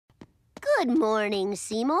Good morning,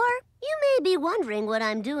 Seymour. You may be wondering what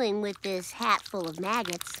I'm doing with this hat full of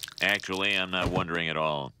maggots. Actually, I'm not wondering at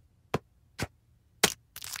all.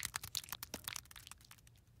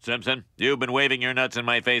 Simpson, you've been waving your nuts in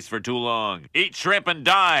my face for too long. Eat shrimp and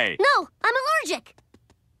die! No, I'm allergic.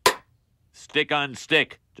 Stick on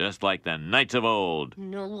stick, just like the knights of old.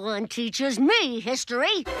 No one teaches me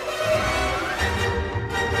history.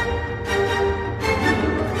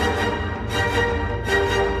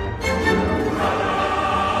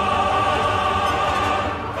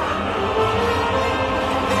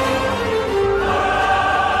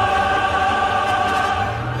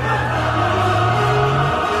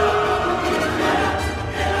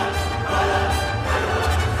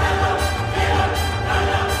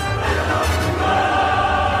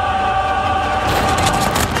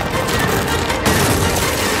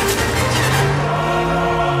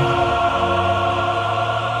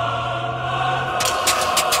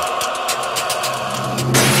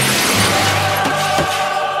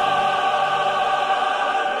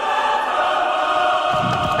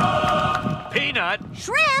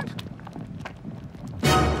 Shrimp?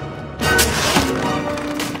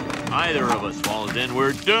 Either of us falls in,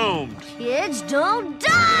 we're doomed. Kids, don't die!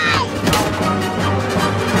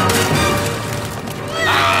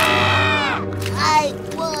 Ah! I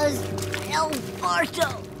was El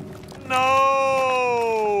Barto. No!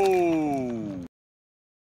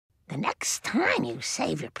 The next time you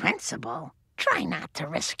save your principal, try not to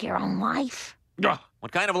risk your own life. Ugh,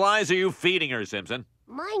 what kind of lies are you feeding her, Simpson?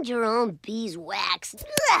 Mind your own beeswax.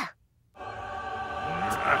 I'm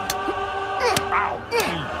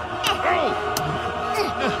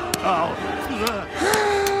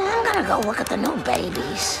gonna go look at the new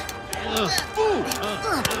babies.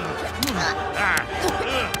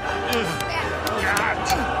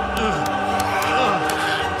 Ah.